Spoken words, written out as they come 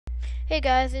Hey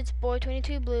guys, it's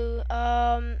Boy22Blue.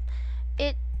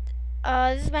 This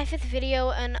is my 5th video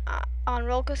on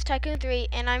Roller Coaster Tycoon 3,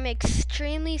 and I'm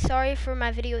extremely sorry for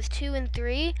my videos 2 and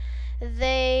 3.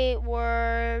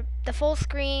 The full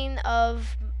screen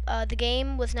of the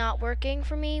game was not working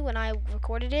for me when I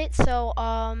recorded it, so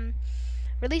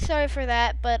really sorry for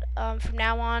that. But from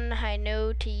now on, I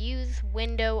know to use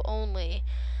window only.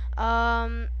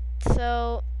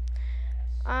 So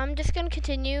I'm just gonna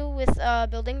continue with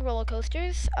building roller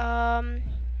coasters. I'm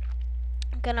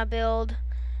gonna build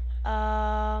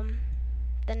the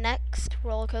next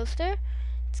roller coaster.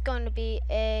 It's going to be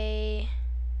a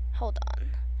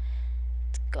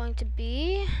It's going to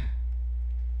be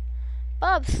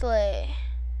bobsleigh.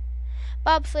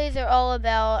 Bobsleighs are all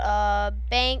about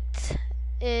banked.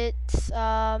 It's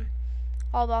all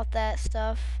about that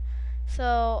stuff.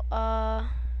 So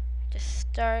just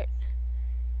start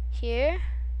here.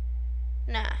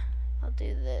 Nah, I'll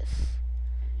do this.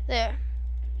 There.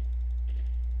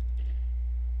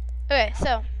 Okay,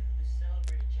 so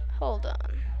hold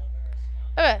on.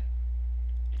 Okay,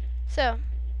 so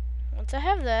once I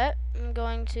have that, I'm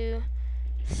going to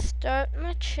start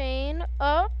my chain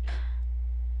up.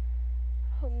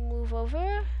 Move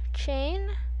over, chain,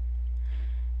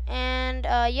 and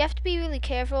you have to be really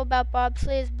careful about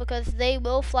bobsleighs because they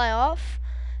will fly off.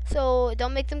 So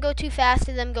don't make them go too fast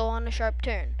and then go on a sharp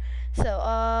turn. So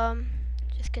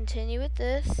just continue with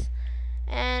this,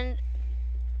 and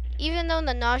even though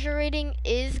the nausea rating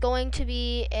is going to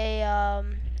be a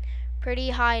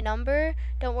pretty high number,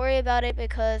 don't worry about it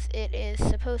because it is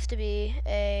supposed to be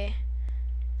a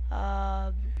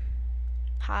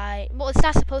high. Well, it's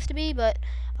not supposed to be, but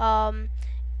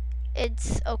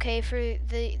it's okay for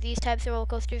these types of roller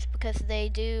coasters because they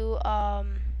do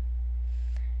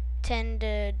tend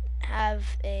to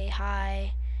have a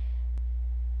high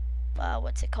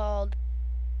what's it called,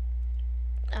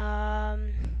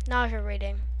 nausea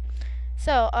rating.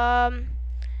 So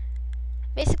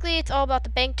basically it's all about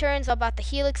the bank turns, all about the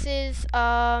helixes.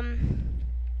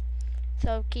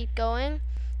 So keep going.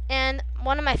 And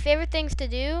one of my favorite things to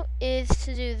do is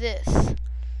to do this.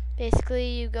 Basically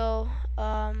you go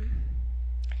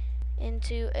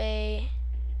into a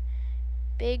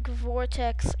big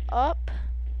vortex up.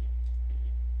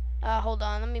 Hold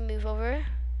on, let me move over.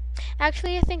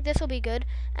 Actually, I think this will be good.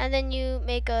 And then you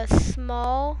make a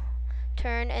small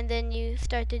turn, and then you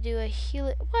start to do a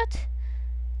helix. What?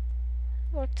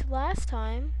 Worked last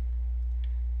time.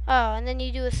 Oh, and then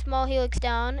you do a small helix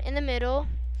down in the middle.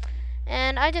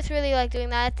 And I just really like doing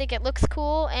that. I think it looks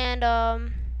cool, and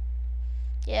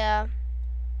yeah,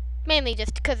 mainly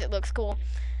just because it looks cool.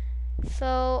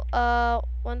 So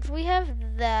once we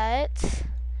have that,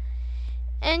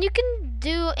 and you can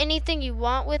do anything you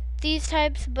want with these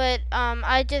types, but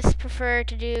I just prefer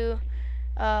to do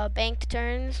banked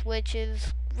turns, which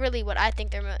is really what I think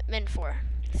they're meant for.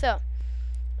 So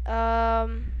let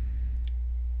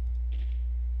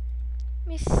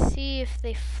me see if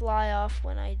they fly off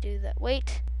when I do that.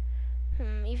 Wait.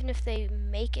 Even if they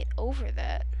make it over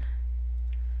that.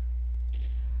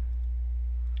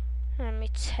 Let me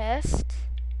test.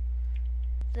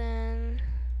 Then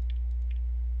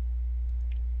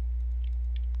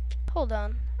hold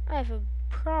on. I have a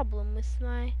problem with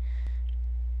my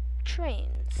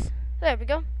trains. There we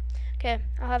go. Okay,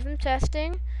 I'll have them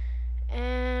testing.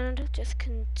 And just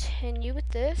continue with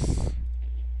this.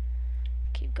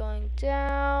 Keep going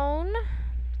down.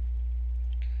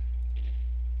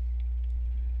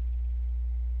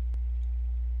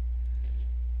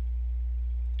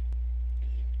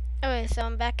 Okay, so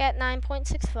I'm back at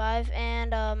 9.65,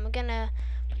 and I'm gonna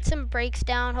put some brakes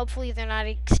down. Hopefully they're not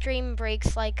extreme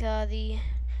brakes like the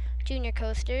junior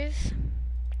coasters.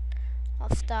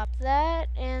 I'll stop that,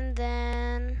 and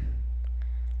then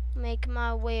make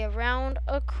my way around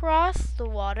across the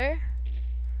water.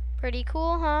 Pretty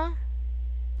cool, huh?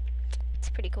 It's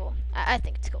pretty cool. I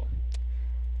think it's cool.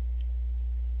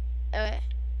 Okay,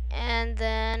 and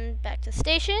then back to the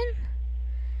station.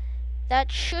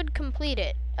 That should complete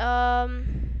it. Hold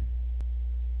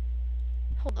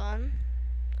on.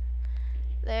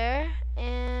 There,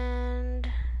 and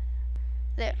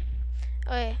there.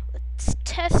 Okay, let's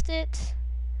test it.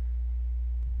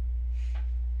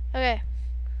 Okay.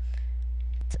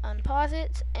 Let's unpause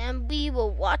it, and we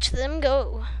will watch them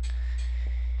go.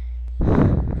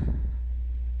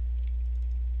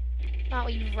 Now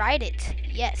we ride it.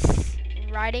 Yes,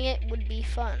 riding it would be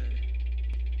fun.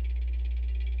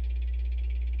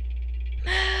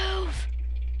 Move!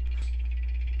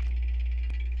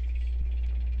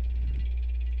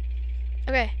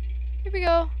 Okay, here we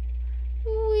go.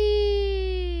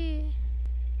 Whee!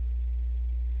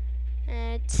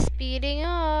 And It's speeding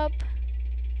up.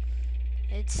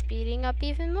 It's speeding up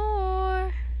even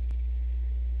more.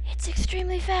 It's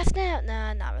extremely fast now.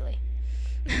 Nah, not really.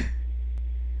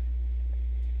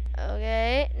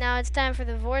 Okay, now it's time for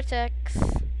the vortex.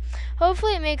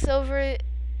 Hopefully it makes over.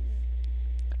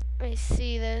 Let me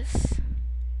see this.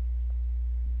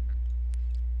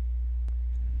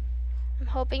 I'm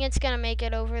hoping it's gonna make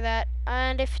it over that.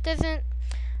 And if it doesn't,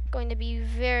 I'm going to be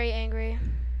very angry.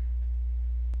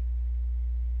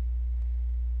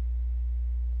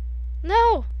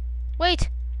 No! Wait!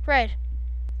 Red.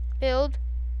 Build.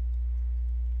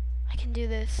 I can do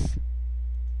this.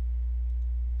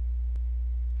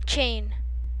 Chain.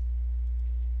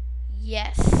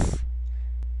 Yes.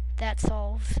 That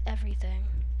solves everything.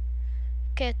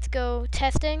 Okay, let's go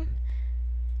testing.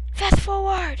 Fast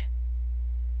forward!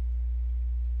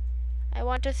 I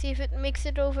want to see if it makes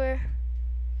it over.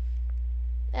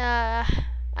 I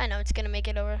know it's gonna make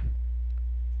it over.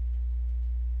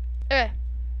 Okay.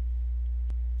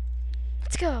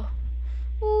 Let's go.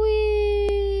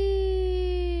 Whee!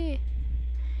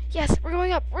 Yes, we're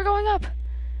going up. We're going up.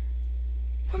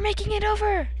 We're making it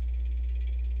over.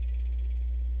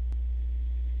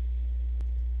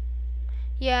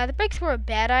 Yeah, the brakes were a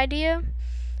bad idea.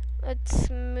 Let's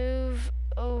move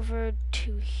over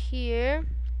to here.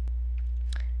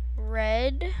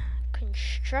 Red.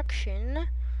 Construction.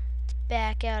 Let's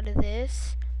back out of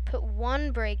this. Put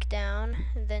one brake down,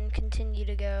 and then continue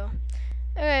to go.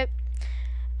 Alright.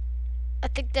 I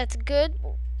think that's good.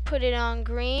 We'll put it on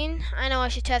green. I know I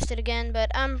should test it again, but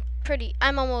I'm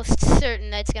almost certain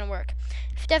that it's gonna work.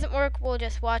 If it doesn't work, we'll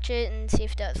just watch it and see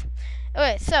if it does.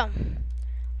 Okay, so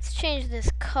let's change this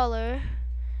color.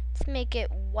 Let's make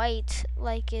it white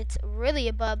like it's really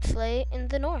a bobsleigh in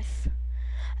the north.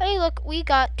 Hey, look, we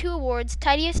got 2 awards,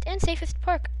 tidiest and safest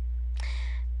park.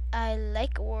 I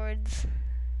like awards.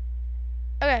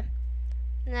 Okay,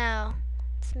 now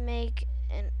let's make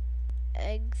an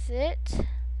exit.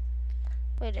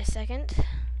 Wait a second.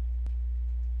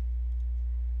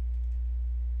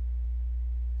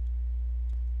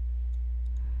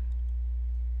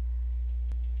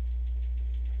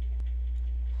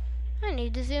 I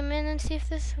need to zoom in and see if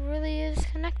this really is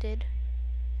connected.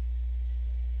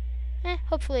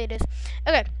 Hopefully it is.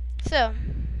 Okay, so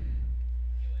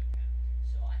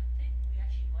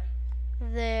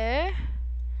there,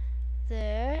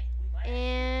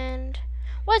 and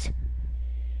what?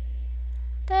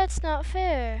 That's not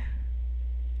fair.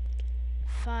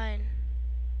 Fine.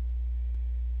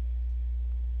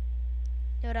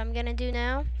 You know what I'm gonna do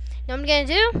now? You know what I'm gonna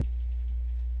do? I'm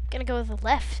gonna go to the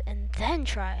left and then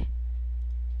try.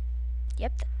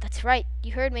 Yep, that's right.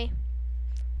 You heard me.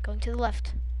 Going to the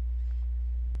left.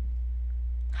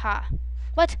 Ha.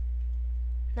 What?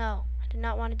 No, I did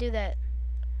not want to do that.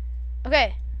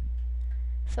 Okay.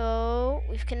 So,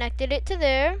 we've connected it to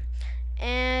there.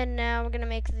 And now we're going to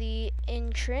make the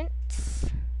entrance.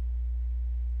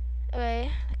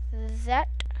 Okay, like that.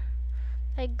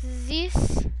 Like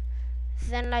this.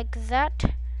 Then like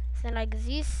that. Then like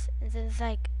this. And then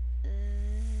like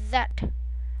that.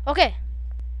 Okay.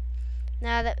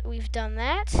 Now that we've done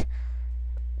that,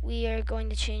 we are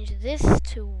going to change this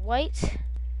to white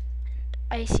and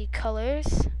icy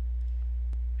colors,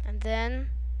 and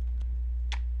then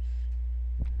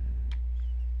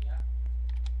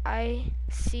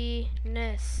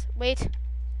iciness. Wait.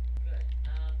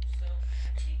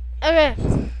 Okay.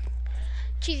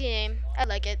 Cheesy name. I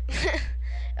like it.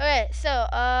 Okay, so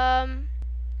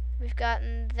we've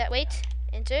gotten that. Wait.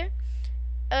 Enter.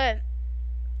 Okay.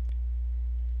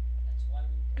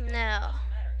 Now,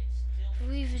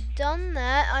 we've done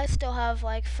that. I still have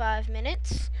like 5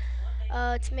 minutes.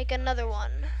 Let's make another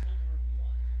one.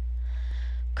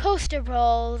 Coaster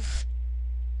balls.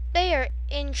 They are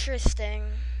interesting.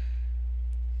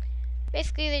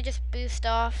 Basically, they just boost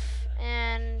off,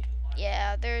 and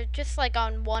yeah, they're just like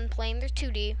on one plane. They're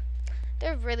 2D.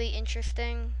 They're really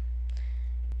interesting.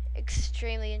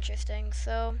 Extremely interesting.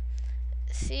 So,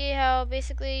 see how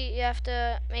basically you have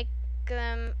to make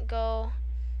them go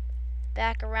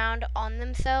back around on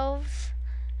themselves,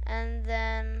 and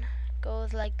then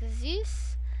goes like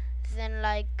this, then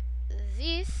like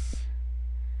this,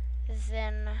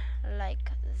 then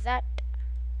like that.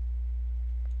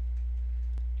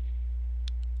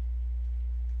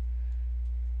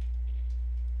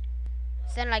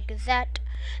 Then like that,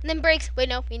 and then brakes. Wait,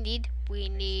 no, we need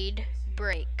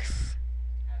brakes,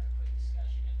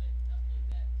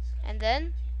 and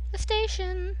then the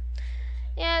station.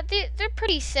 Yeah, they're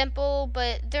pretty simple,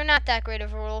 but they're not that great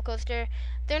of a roller coaster.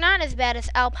 They're not as bad as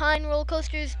Alpine roller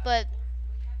coasters, but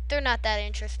they're not that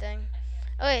interesting.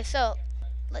 Okay, so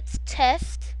let's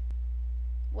test.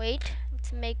 Wait,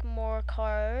 let's make more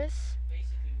cars.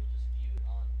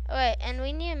 Alright, and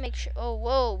we need to make sure. Oh,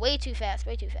 whoa, way too fast,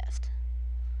 way too fast.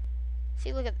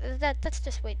 See, look at that. That's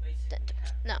just way.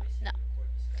 No, no,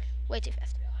 way too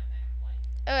fast.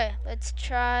 Alright, let's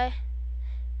try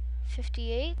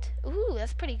 58. Ooh,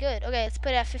 that's pretty good. Okay, let's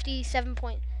put it at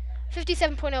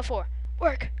 57.04.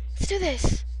 Work. Let's do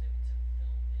this.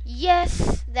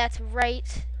 Yes, that's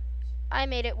right. I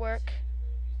made it work.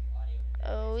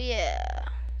 Oh yeah,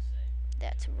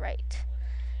 that's right.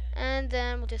 And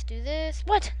then we'll just do this.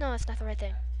 What? No, that's not the right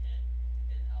thing.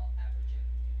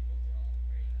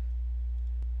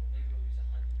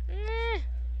 Nah.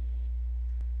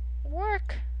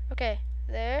 Work. Okay,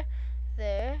 there,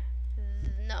 there.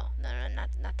 No,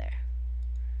 not there.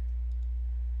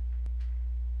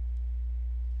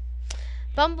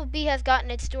 Bumblebee has gotten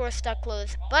its door stuck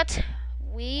closed, but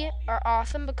we are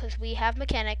awesome because we have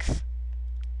mechanics.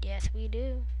 Yes, we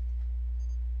do.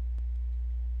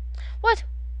 What?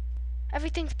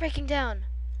 Everything's breaking down.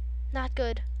 Not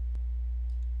good.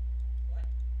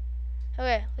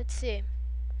 Okay, let's see.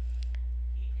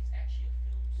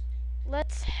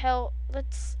 Let's hope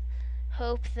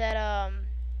that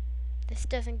this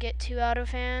doesn't get too out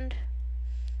of hand.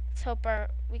 Let's hope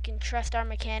we can trust our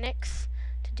mechanics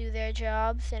to do their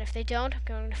jobs, and if they don't, I'm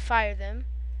going to fire them.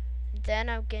 Then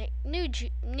I'll get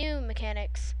new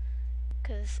mechanics,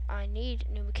 because I need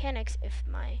new mechanics if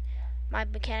my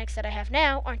mechanics that I have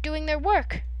now aren't doing their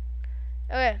work.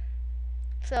 Okay,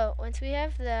 so once we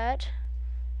have that,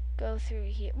 go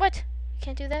through here. What? You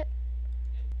can't do that?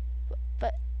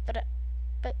 But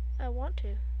I want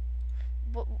to.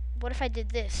 What if I did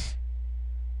this?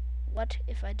 What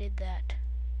if I did that?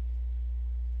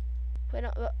 Wait,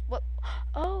 no, what?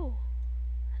 Oh,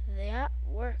 that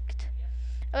worked.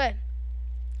 Okay,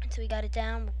 so we got it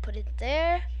down. We'll put it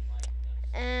there,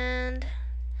 and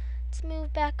let's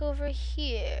move back over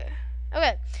here.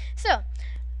 Okay, so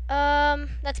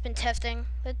that's been testing.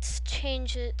 Let's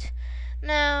change it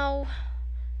now.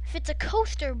 If it's a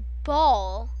coaster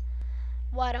ball,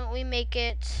 why don't we make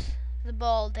it the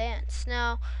ball dance?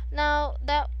 Now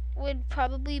that would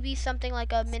probably be something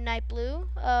like a midnight blue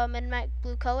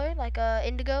color, like a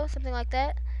indigo, something like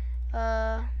that.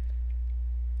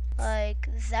 Like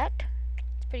that.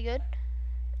 It's pretty good.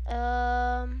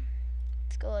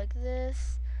 Let's go like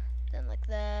this, then like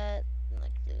that, and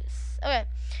like this. Okay,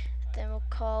 then we'll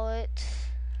call it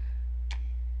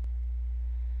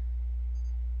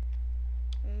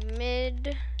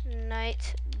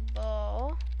midnight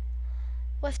ball.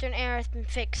 Western air has been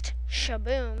fixed.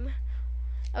 Shaboom.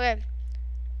 Okay.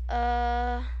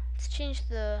 Let's change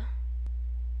the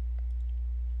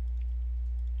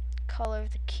color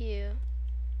of the cue.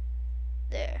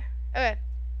 There. Okay.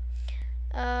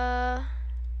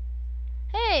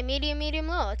 Hey, medium,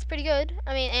 low. It's pretty good.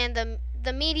 I mean, and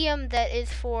the medium that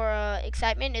is for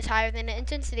excitement is higher than the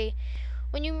intensity.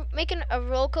 When you make a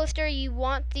roller coaster, you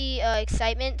want the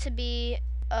excitement to be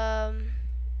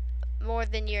more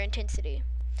than your intensity.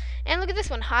 And look at this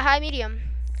one, high, medium.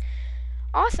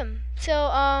 Awesome. So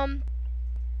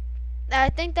I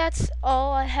think that's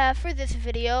all I have for this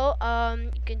video.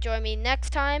 You can join me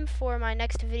next time for my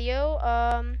next video.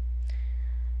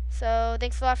 So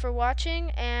thanks a lot for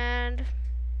watching, and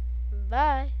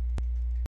bye.